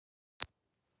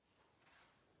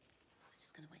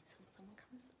going to wait till someone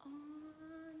comes on.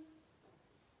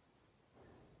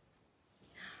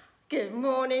 Good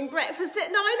morning, Breakfast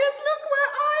at Niners. Look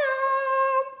where I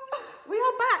am. We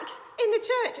are back in the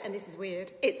church, and this is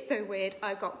weird. It's so weird.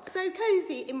 I got so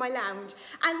cosy in my lounge,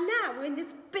 and now we're in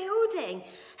this building.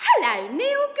 Hello,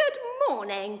 Neil. Good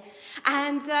morning.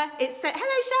 And hello,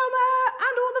 Shelma,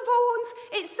 and all the Vaughans.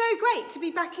 It's so great to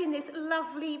be back in this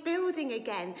lovely building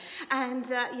again. And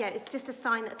yeah, it's just a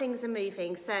sign that things are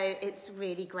moving. So it's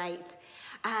really great.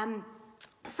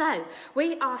 So,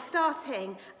 we are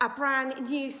starting a brand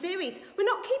new series. We're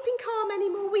not keeping calm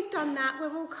anymore. We've done that.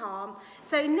 We're all calm.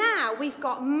 So now we've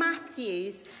got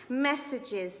Matthew's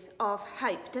Messages of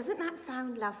Hope. Doesn't that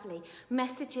sound lovely?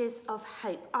 Messages of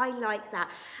Hope. I like that.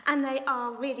 And they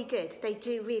are really good. They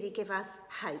do really give us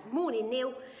hope. Morning,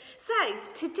 Neil. So,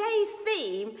 today's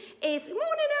theme is...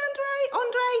 Morning,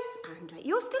 Andre,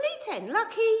 you're still eating.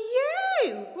 Lucky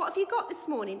you. What have you got this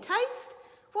morning? Toast?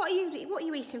 What are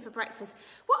you eating for breakfast?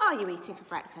 What are you eating for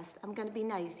breakfast? I'm going to be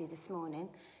nosy this morning.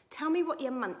 Tell me what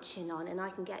you're munching on and I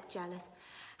can get jealous.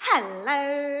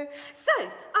 Hello. So,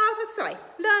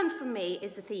 learn from me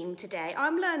is the theme today.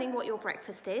 I'm learning what your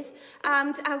breakfast is.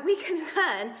 And we can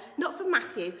learn, not from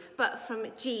Matthew, but from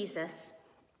Jesus.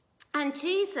 And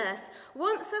Jesus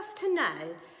wants us to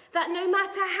know that no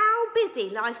matter how busy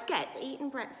life gets, eating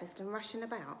breakfast and rushing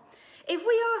about, if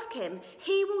we ask him,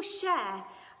 he will share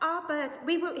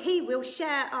he will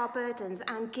share our burdens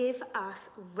and give us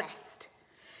rest.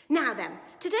 Now then,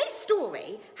 today's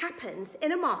story happens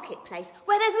in a marketplace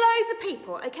where there's loads of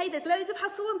people, okay? There's loads of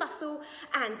hustle and bustle,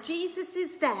 and Jesus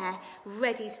is there,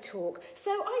 ready to talk.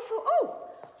 So I thought,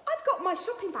 I've got my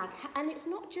shopping bag, and it's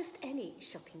not just any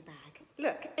shopping bag.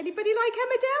 Look, anybody like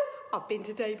Emmerdale? I've been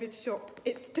to David's shop.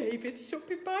 It's David's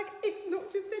shopping bag. It's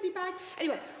not just any bag.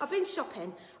 Anyway, I've been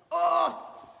shopping.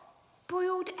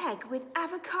 Boiled egg with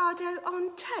avocado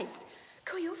on toast.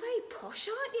 God, you're very posh,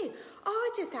 aren't you? I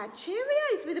just had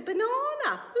Cheerios with a banana.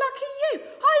 Lucky you.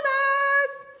 Hi,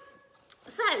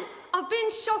 Maz. So, I've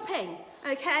been shopping,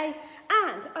 okay?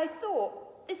 And I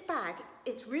thought this bag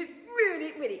is really,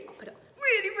 I'll put it on.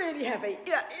 Really heavy.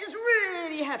 Yeah, it's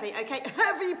really heavy, okay?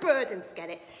 Heavy burdens, get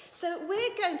it? So,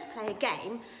 we're going to play a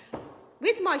game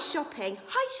with my shopping.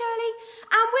 Hi, Shirley.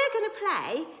 And we're going to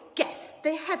play Guess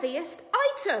the Heaviest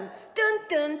Item. Dun,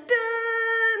 dun,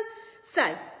 dun.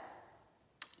 So,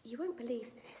 you won't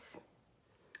believe this,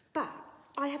 but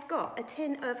I have got a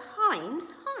tin of Heinz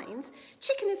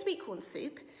chicken and sweet corn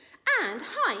soup and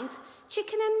Heinz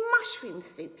chicken and mushroom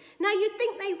soup. Now, you'd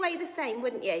think they weigh the same,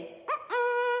 wouldn't you?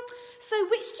 So,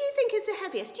 which do you think is the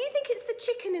heaviest? Do you think it's the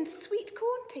chicken and sweet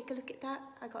corn? Take a look at that.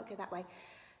 I got to go that way.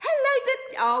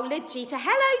 Hello, Legita.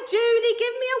 Hello, Julie.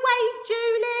 Give me a wave,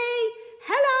 Julie.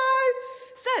 Hello.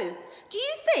 So, do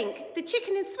you think the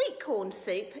chicken and sweet corn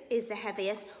soup is the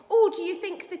heaviest, or do you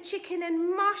think the chicken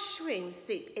and mushroom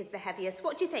soup is the heaviest?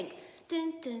 What do you think?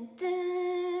 Dun, dun,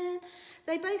 dun.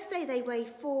 They both say they weigh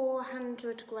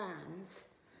 400 grams,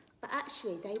 but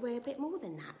actually they weigh a bit more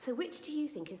than that. So which do you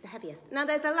think is the heaviest? Now,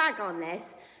 there's a lag on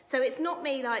this, so it's not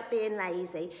me like being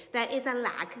lazy. There is a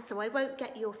lag, so I won't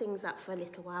get your things up for a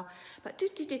little while. But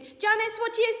Janice,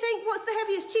 what do you think? What's the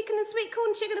heaviest? Chicken and sweet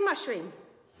corn, chicken and mushroom?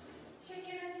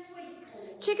 Chicken and sweet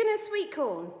corn. Chicken and sweet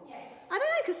corn? Yes. I don't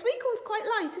know, because sweet corn's quite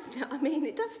light, isn't it? I mean,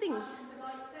 it does things. Mushrooms are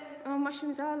light too. Oh,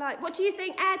 mushrooms are light. What do you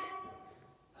think, Ed?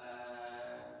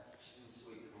 Chicken and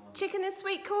sweet corn. Chicken and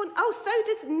sweet corn? Oh, so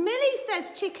does Millie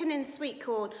says chicken and sweet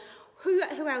corn. Who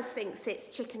else thinks it's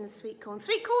chicken and sweet corn?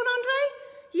 Sweet corn, Andre?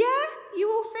 Yeah? You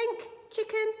all think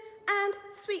chicken and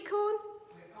sweet corn?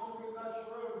 It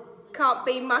can't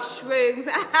be mushroom. Can't be mushroom.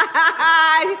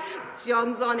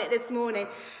 John's on it this morning.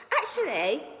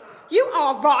 Actually, you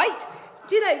are right.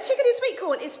 Do you know, chicken and sweet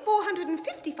corn is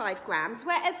 455 grams,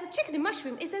 whereas the chicken and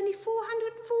mushroom is only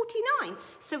 449.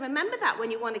 So remember that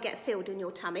when you want to get filled in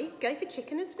your tummy. Go for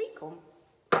chicken and sweet corn.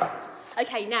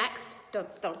 Okay, next. Dun,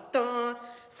 dun, dun.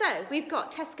 So, we've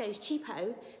got Tesco's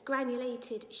Cheapo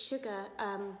granulated sugar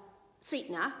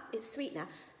sweetener. It's sweetener.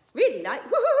 Really light.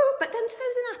 Woohoo! But then so's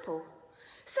an apple.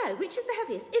 So, which is the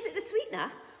heaviest? Is it the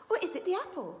sweetener or is it the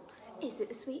apple? Is it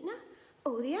the sweetener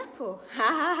or the apple? Ha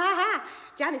ha ha ha.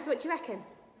 Janice, what do you reckon?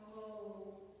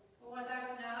 Oh, I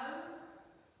don't know.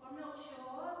 I'm not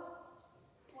sure.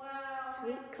 Well,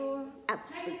 Sweet corn.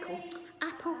 Sweet corn.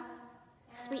 Apple.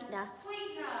 Sweetener.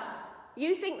 Sweetener.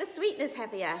 You think the sweetener's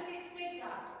heavier? Because it's bigger.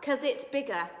 Because it's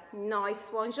bigger. Nice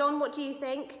one. Jean, what do you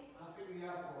think? I think the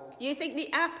apple. You think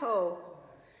the apple?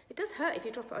 It does hurt if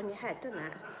you drop it on your head, doesn't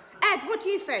it? Ed, what do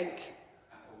you think?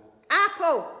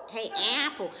 Apple. Apple. Hey,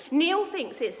 apple. Neil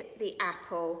thinks it's the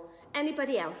apple.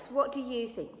 Anybody else? What do you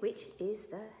think? Which is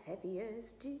the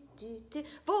heaviest?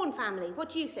 Vaughan family, what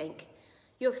do you think?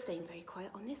 You're staying very quiet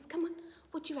on this. Come on.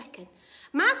 What do you reckon?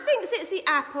 Maz thinks it's the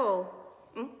apple.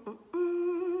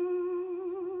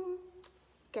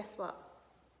 Guess what?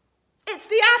 It's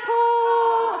the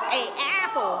apple! Hey,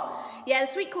 apple! Yeah,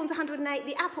 the sweet corn's 108.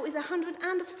 The apple is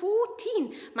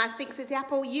 114. Maz thinks it's the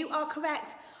apple. You are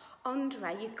correct.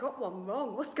 Andre, you got one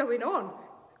wrong. What's going on?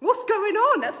 What's going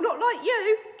on? That's not like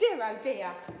you. Dear, oh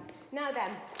dear. Now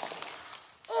then.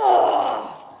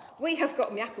 Oh! We have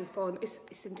got, my apple's gone.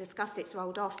 It's in disgust, it's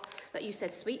rolled off. That you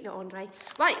said sweet, not Andre.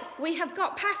 Right, we have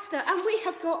got pasta and we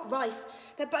have got rice.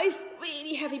 They're both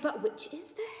really heavy, but which is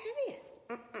the heaviest?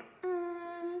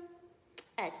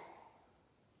 Ed?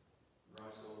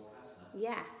 Rice or pasta?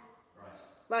 Yeah.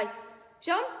 Rice. Rice.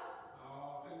 John?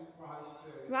 Oh, I think rice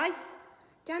too. Rice.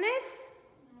 Janice?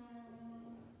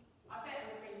 I bet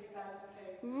it'll be those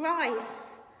two. Rice.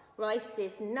 Rice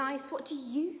is nice. What do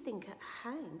you think at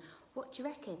home? What do you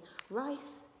reckon?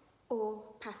 Rice or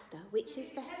pasta? Which is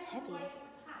the heaviest?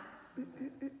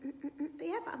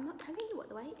 Yeah, but I'm not telling you what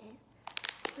the weight is.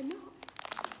 We're not.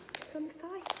 It's on the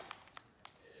side.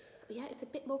 Yeah, it's a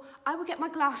bit more. I will get my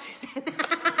glasses then.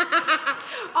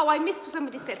 Oh, I missed what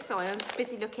somebody said. Sorry, I'm just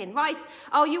busy looking. Rice.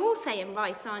 Oh, you're all saying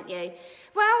rice, aren't you?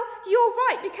 Well, you're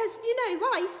right, because, you know,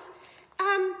 rice,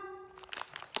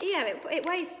 yeah, it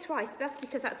weighs twice. That's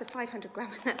because that's a 500 gram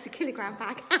and that's a kilogram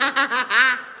bag.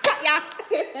 Got ya!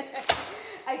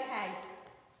 Okay.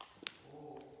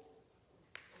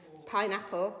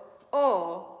 Pineapple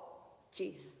or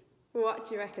juice. What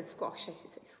do you reckon? Squash, I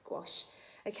should say squash.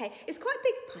 Okay, it's quite a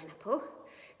big pineapple.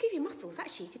 Give you muscles.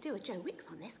 Actually, you could do a Joe Wicks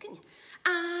on this, couldn't you?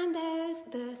 And there's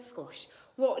the squash.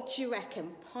 What do you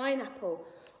reckon? Pineapple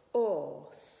or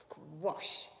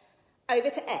squash? Over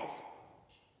to Ed.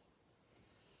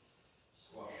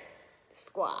 Squash.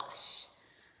 Squash.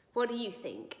 What do you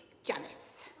think, Janice?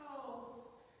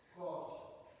 Squash.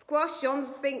 Squash.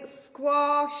 John thinks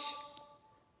squash.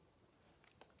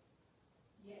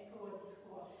 Yeah, go on,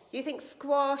 squash. You think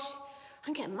squash?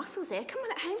 I'm getting muscles here. Come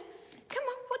on at home. Come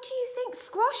on, what do you think?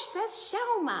 Squash, says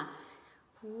Shelma.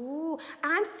 Ooh,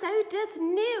 and so does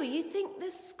Neil. You think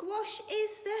the squash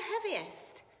is the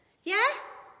heaviest? Yeah?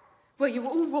 Well, you were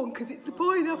all wrong because it's the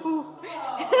pineapple.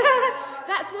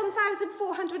 That's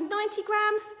 1,490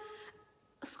 grams.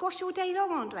 Squash all day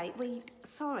long, Andre.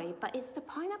 Sorry, but it's the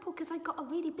pineapple because I got a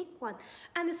really big one.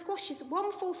 And the squash is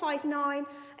 1459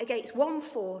 against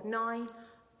 1490.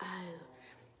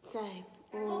 So,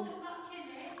 There wasn't much in it.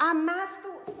 and Maz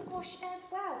thought squash as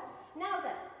well. Now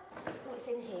then, oh, it's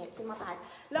in here, it's in my bag.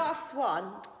 Last one.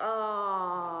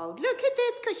 Oh, look at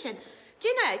this cushion. Do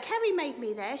you know, Kerry made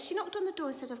me this. She knocked on the door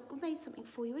and said, I've made something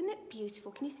for you. Isn't it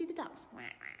beautiful? Can you see the ducks?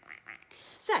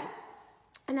 So,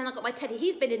 and then I got my teddy.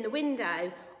 He's been in the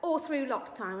window all through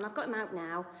lockdown, and I've got him out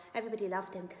now. Everybody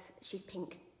loved him because she's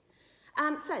pink.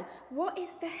 So, what is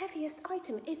the heaviest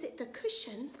item? Is it the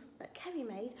cushion that Kerry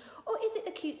made, or is it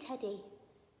the cute teddy?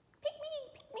 Pick me,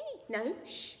 pick me. No,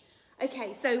 shh.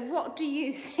 Okay, so what do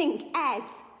you think, Ed?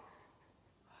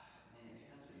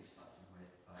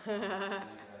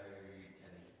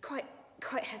 Quite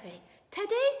heavy.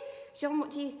 Teddy? Jean,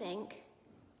 what do you think?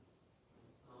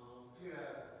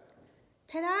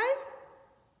 Pillow?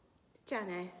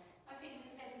 Janice? I think the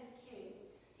teddy's cute.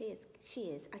 He is. She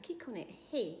is. I keep calling it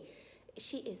he.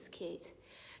 She is cute.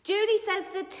 Julie says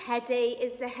the teddy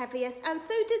is the heaviest, and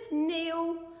so does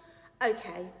Neil.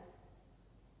 Okay.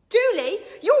 Julie,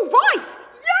 you're right!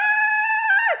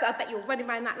 Yes! I bet you're running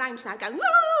around that lounge now going,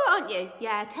 whoa, aren't you?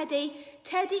 Yeah, Teddy.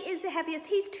 Teddy is the heaviest.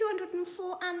 He's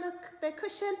 204, and the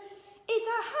cushion is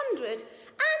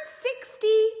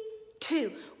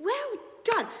 162. Well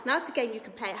done. Now, that's a game you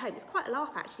can play at home. It's quite a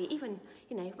laugh, actually, even,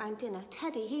 you know, around dinner.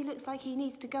 Teddy, he looks like he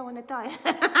needs to go on a diet.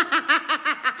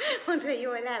 Andre,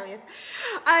 you're hilarious.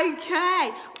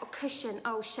 Okay. Oh, cushion.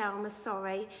 Oh, Shelma,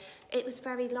 sorry. It was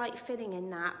very light filling in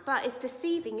that, but it's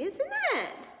deceiving, isn't it?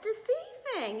 It's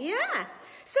deceiving, yeah.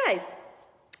 So,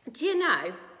 do you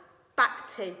know, back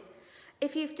to,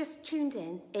 if you've just tuned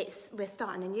in, we're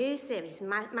starting a new series,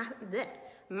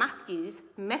 Matthew's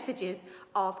Messages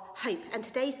of Hope. And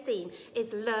today's theme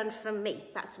is Learn from Me.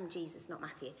 That's from Jesus, not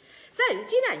Matthew. So,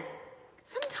 do you know,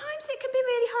 sometimes it can be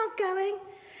really hard going,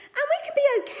 and we can be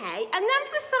okay, and then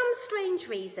for some strange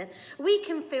reason, we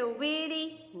can feel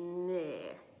really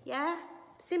meh. Yeah?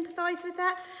 Sympathise with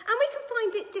that? And we can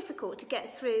find it difficult to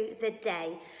get through the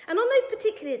day. And on those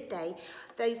particular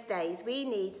days, we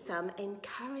need some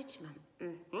encouragement.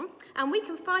 And we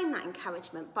can find that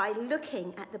encouragement by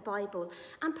looking at the Bible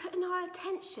and putting our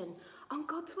attention on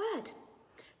God's word.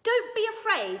 Don't be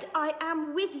afraid, I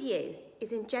am with you.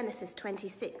 is in Genesis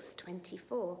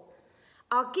 26:24.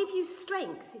 I'll give you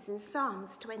strength is in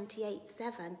Psalms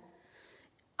 28:7.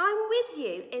 I'm with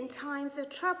you in times of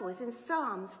trouble is in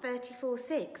Psalms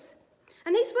 34:6.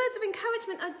 And these words of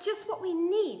encouragement are just what we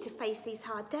need to face these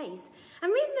hard days.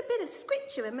 And reading a bit of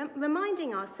scripture and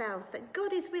reminding ourselves that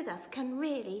God is with us can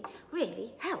really,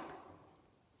 really help.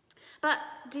 But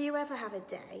do you ever have a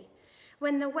day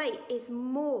when the weight is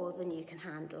more than you can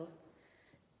handle?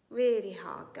 Really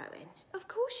hard going? Of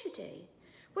course you do.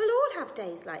 We'll all have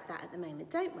days like that at the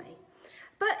moment, don't we?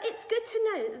 But it's good to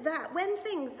know that when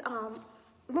things are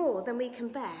more than we can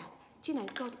bear, do you know,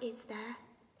 God is there.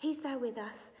 He's there with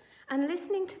us. And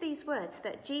listening to these words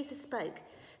that Jesus spoke,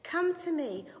 come to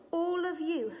me, all of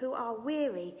you who are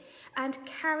weary and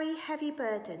carry heavy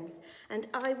burdens, and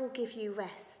I will give you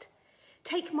rest.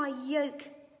 Take my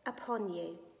yoke upon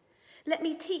you. Let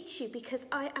me teach you, because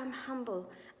I am humble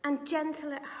and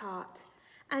gentle at heart,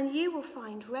 and you will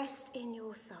find rest in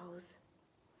your souls.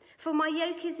 For my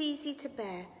yoke is easy to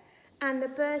bear, and the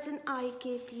burden I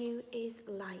give you is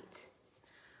light.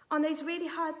 On those really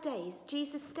hard days,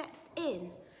 Jesus steps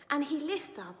in and he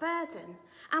lifts our burden,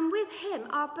 and with him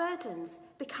our burdens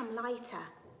become lighter.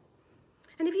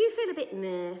 And if you feel a bit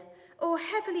meh or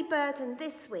heavily burdened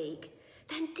this week,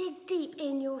 then dig deep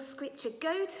in your scripture.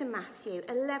 Go to Matthew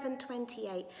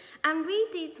 11:28 and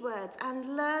read these words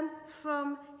and learn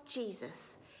from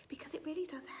Jesus, because it really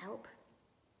does help.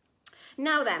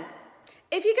 Now then,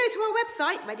 if you go to our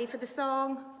website, ready for the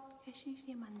song? It's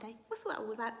usually a Monday. What's that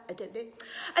all about? I don't know.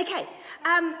 Okay.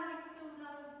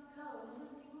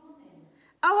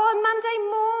 On Monday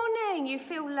morning you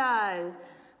feel low.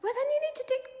 Well, then you need to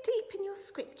dig deep in your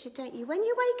scripture, don't you? When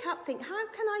you wake up, think, how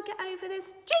can I get over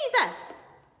this? Jesus!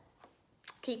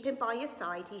 Keep him by your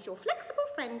side. He's your flexible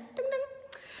friend. Ding, ding.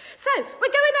 So,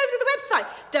 we're going over to the website,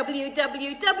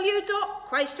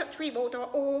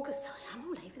 www.christchurchtrebo.org. Sorry, I'm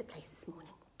all over the place this morning.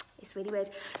 It's really weird.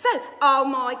 So, oh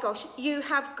my gosh, you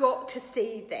have got to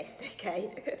see this,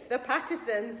 okay? The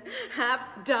Pattersons have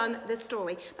done the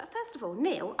story. But first of all,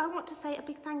 Neil, I want to say a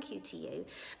big thank you to you,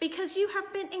 because you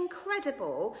have been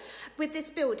incredible with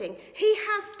this building. He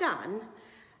has done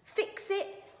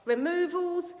fix-it,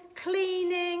 removals,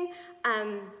 cleaning,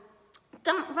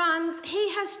 dump runs.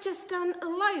 He has just done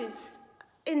loads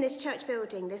in this church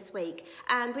building this week,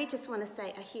 and we just want to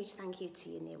say a huge thank you to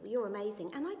you, Neil. You're amazing.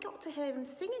 And I got to hear him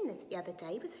singing the other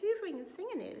day. He was hoovering and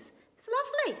singing. It's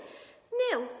lovely.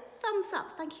 Neil, thumbs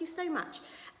up. Thank you so much.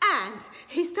 And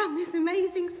he's done this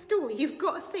amazing story. You've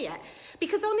got to see it,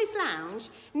 because on his lounge,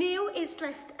 Neil is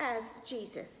dressed as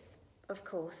Jesus, of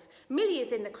course. Millie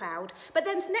is in the crowd, but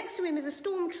then next to him is a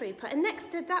stormtrooper, and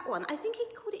next to that one, I think he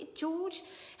called it George.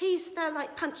 He's the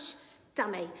punch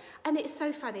dummy, and it's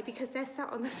so funny because they're sat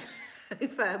on the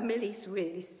sofa. Millie's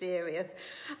really serious,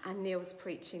 and Neil's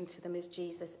preaching to them as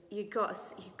Jesus. You got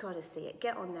to see it.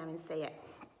 Get on there and see it,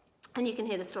 and you can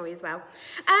hear the story as well.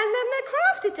 And then the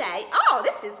craft today. Oh,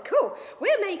 this is cool.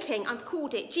 We're making. I've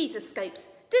called it Jesus scopes.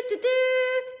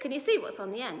 Can you see what's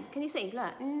on the end? Can you see?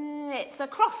 Look, it's a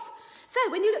cross. So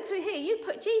when you look through here, you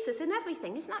put Jesus in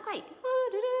everything. Isn't that great?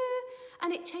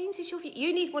 And it changes your view.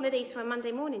 You need one of these for a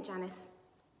Monday morning, Janice.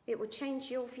 It will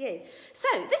change your view. So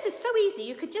this is so easy.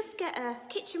 You could just get a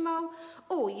kitchen roll,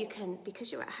 or you can,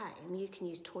 because you're at home, you can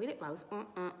use toilet rolls.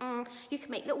 You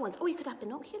can make little ones, or you could have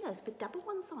binoculars with double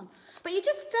ones on. But you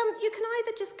just you can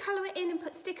either just colour it in and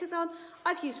put stickers on.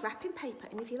 I've used wrapping paper,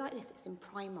 and if you like this, it's in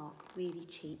Primark, really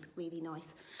cheap, really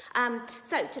nice.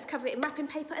 So just cover it in wrapping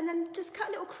paper, and then just cut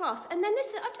a little cross, and then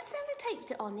this, I've just sellotaped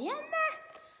it on the end there.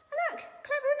 And look,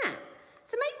 clever, isn't it?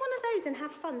 So make one of those and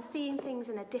have fun seeing things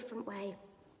in a different way.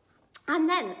 And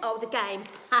then, the game.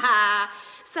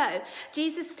 So,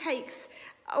 Jesus takes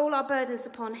all our burdens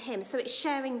upon him. So it's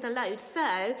sharing the load.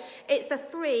 So it's a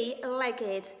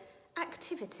three-legged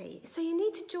activity. So you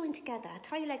need to join together,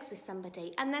 tie your legs with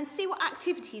somebody, and then see what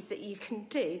activities that you can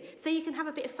do. So you can have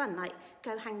a bit of fun, like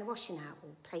go hang the washing out,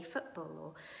 or play football,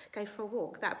 or go for a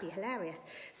walk. That would be hilarious.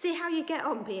 See how you get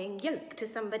on being yoked to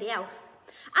somebody else.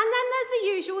 And then there's the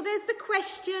usual, there's the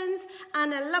questions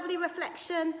and a lovely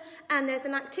reflection, and there's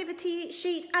an activity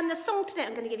sheet, and the song today,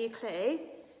 I'm going to give you a clue.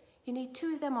 You need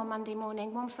 2 of them on Monday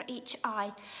morning, 1 for each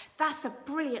eye. That's a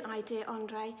brilliant idea,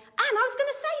 Andre. And I was going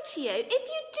to say to you, if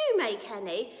you do make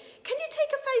any, can you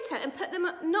take a photo and put them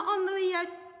up, not on the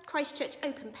Christchurch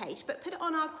open page, but put it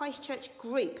on our Christchurch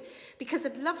group, because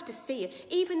I'd love to see you.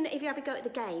 Even if you have a go at the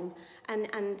game and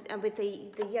with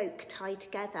the yoke tied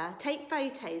together, take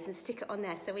photos and stick it on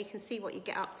there so we can see what you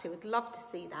get up to. I'd love to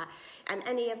see that. And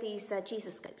any of these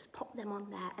Jesus scopes, pop them on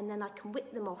there, and then I can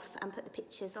whip them off and put the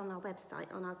pictures on our website,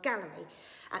 on our gallery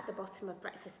at the bottom of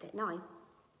Breakfast at 9.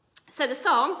 So the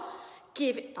song,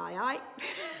 give it, aye.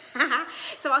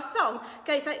 So our song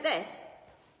goes like this.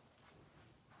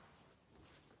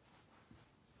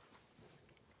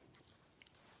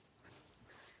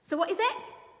 So what is it?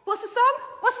 What's the song?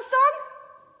 What's the song?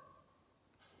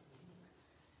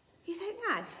 You don't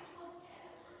know?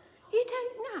 You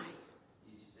don't know?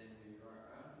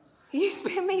 You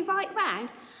spin me right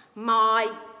round?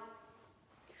 My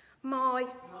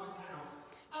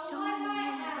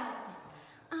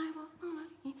I will.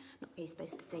 Not really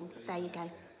supposed to sing. There you go.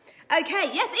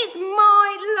 Okay, yes, it's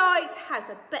My Lighthouse.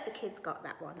 I bet the kids got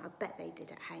that one. I bet they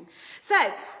did at home.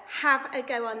 So, have a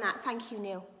go on that. Thank you,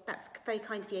 Neil. That's very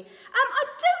kind of you. I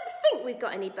don't think we've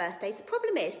got any birthdays. The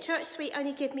problem is Church Street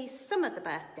only give me some of the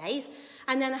birthdays,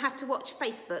 and then I have to watch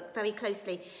Facebook very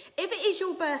closely. If it is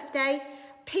your birthday,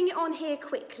 ping it on here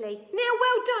quickly. Neil,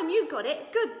 well done. You got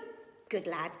it. Good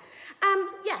lad.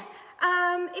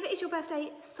 If it is your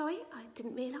birthday, sorry, I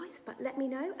didn't realise, but let me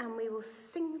know and we will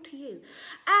sing to you.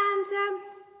 And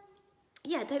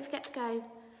don't forget to go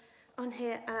on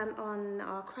here on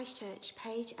our Christchurch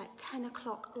page at 10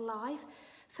 o'clock live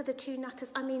for the two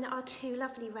nutters, our two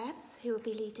lovely revs who will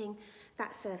be leading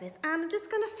that service. And I'm just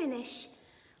going to finish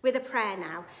with a prayer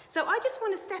now. So I just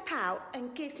want to step out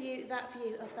and give you that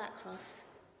view of that cross.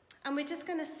 And we're just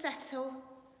going to settle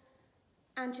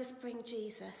and just bring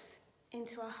Jesus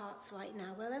into our hearts right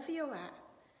now. Wherever you're at,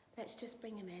 let's just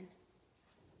bring him in.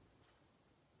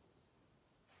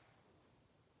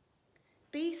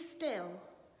 Be still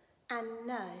and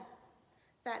know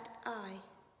that I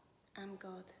am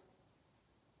God.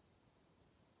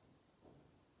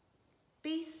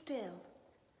 Be still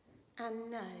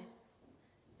and know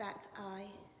that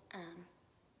I am.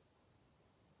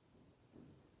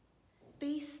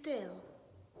 Be still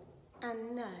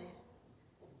and know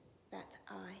that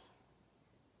I.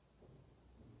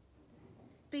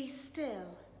 Be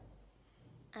still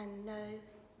and know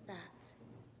that.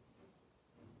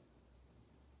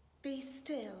 Be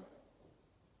still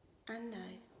and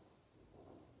know.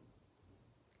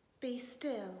 Be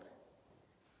still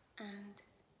and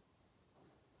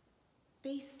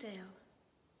be still.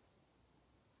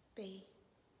 Be.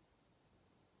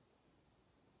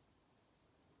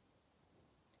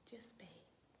 Just be.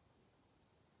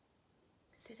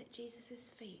 Sit at Jesus'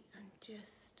 feet and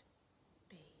just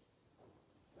be.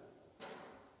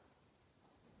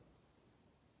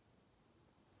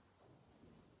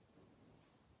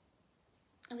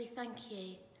 And we thank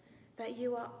you that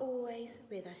you are always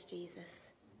with us, Jesus.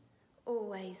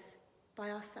 Always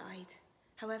by our side.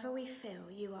 However we feel,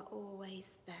 you are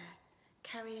always there,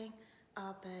 carrying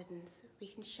our burdens. We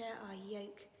can share our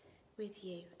yoke with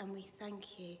you, and we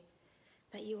thank you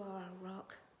that you are our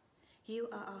rock. You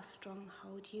are our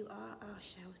stronghold. You are our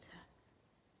shelter.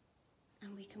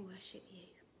 And we can worship you.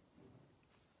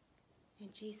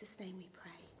 In Jesus' name we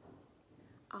pray.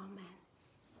 Amen.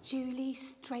 Julie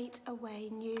straight away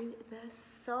knew the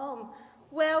song.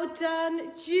 Well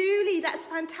done, Julie. That's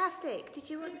fantastic. Did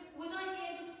you want... Would I be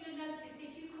able to do notice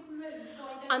if you could move so I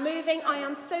don't... I'm moving. I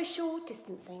am social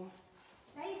distancing.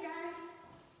 There you go.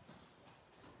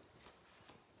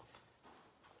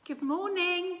 Good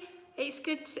morning. It's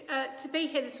good to be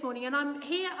here this morning, and I'm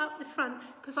here up the front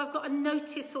because I've got a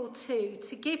notice or two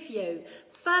to give you.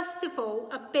 First of all,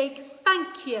 a big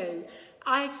thank you.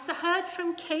 I heard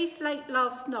from Keith late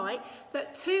last night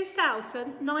that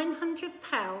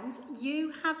 £2,900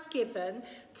 you have given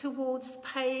towards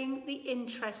paying the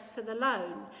interest for the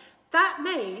loan. That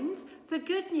means the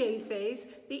good news is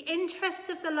the interest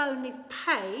of the loan is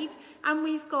paid, and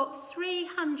we've got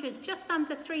just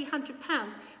under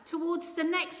 £300 towards the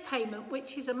next payment,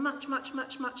 which is a much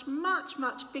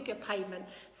bigger payment.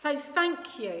 So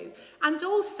thank you. And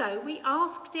also we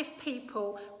asked if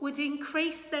people would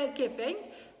increase their giving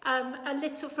a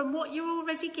little from what you're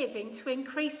already giving, to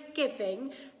increase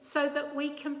giving so that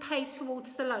we can pay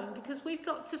towards the loan, because we've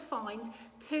got to find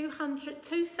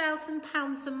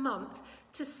 £2,000 a month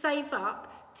to save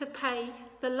up to pay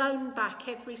the loan back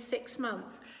every 6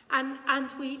 months, and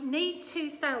we need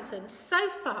 2,000. So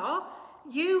far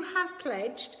you have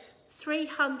pledged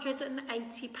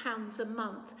 £380 a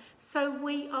month, so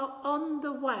we are on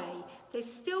the way.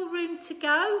 There's still room to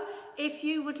go. If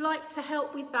you would like to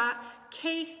help with that,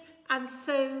 Keith and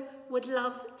Sue would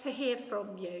love to hear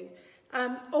from you.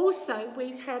 Also,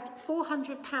 we've had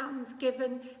 £400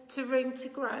 given to Room to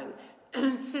Grow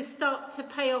to start to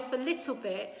pay off a little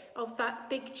bit of that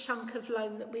big chunk of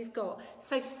loan that we've got.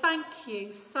 So thank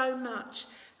you so much.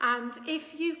 And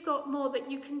if you've got more that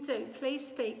you can do, please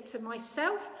speak to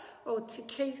myself or to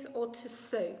Keith or to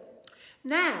Sue.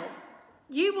 Now,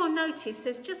 you will notice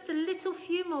there's just a little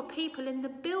few more people in the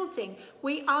building.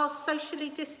 We are socially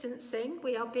distancing,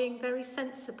 we are being very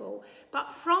sensible,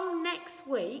 but from next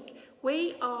week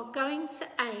we are going to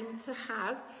aim to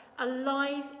have a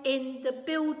live in the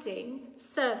building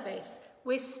service.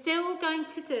 We're still going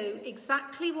to do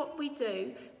exactly what we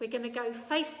do. We're going to go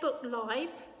Facebook Live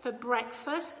for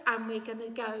breakfast, and we're going to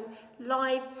go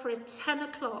live for 10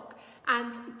 o'clock.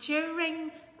 And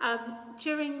during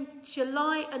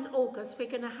July and August, we're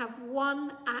going to have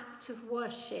one act of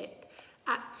worship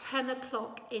at 10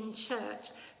 o'clock in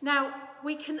church. Now,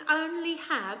 we can only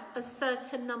have a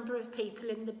certain number of people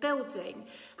in the building,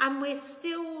 and we're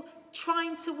still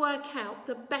trying to work out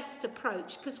the best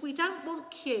approach, because we don't want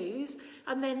queues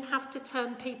and then have to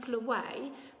turn people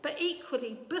away, but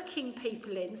equally booking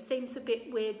people in seems a bit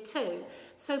weird too.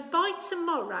 So by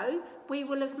tomorrow we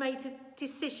will have made a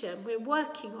decision. We're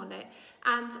working on it,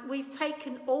 and we've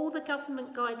taken all the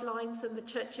government guidelines and the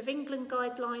Church of England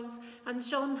guidelines, and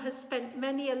John has spent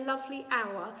many a lovely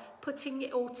hour putting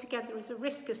it all together as a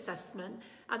risk assessment,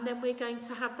 and then we're going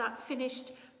to have that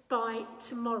finished by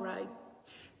tomorrow.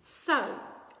 So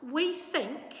we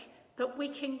think that we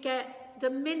can get the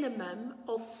minimum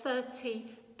of 30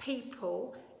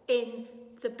 people in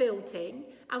the building,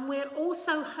 and we're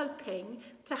also hoping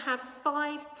to have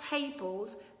 5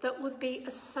 tables that would be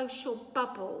a social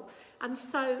bubble, and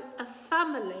so a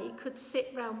family could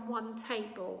sit round one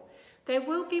table. There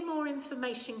will be more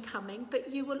information coming,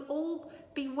 but you will all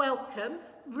be welcome,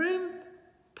 room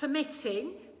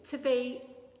permitting, to be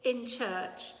in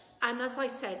church. And as I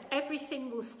said,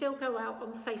 everything will still go out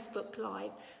on Facebook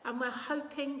Live, and we're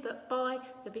hoping that by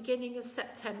the beginning of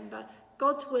September,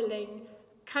 God willing,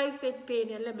 COVID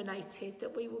being eliminated,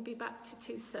 that we will be back to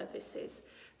 2 services.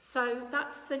 So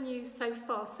that's the news so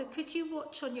far. So could you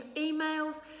watch on your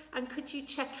emails, and could you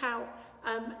check out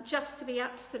just to be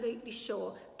absolutely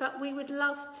sure? But we would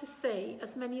love to see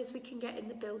as many as we can get in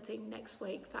the building next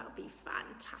week. That would be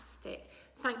fantastic.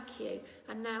 Thank you.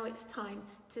 And now it's time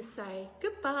to say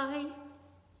goodbye.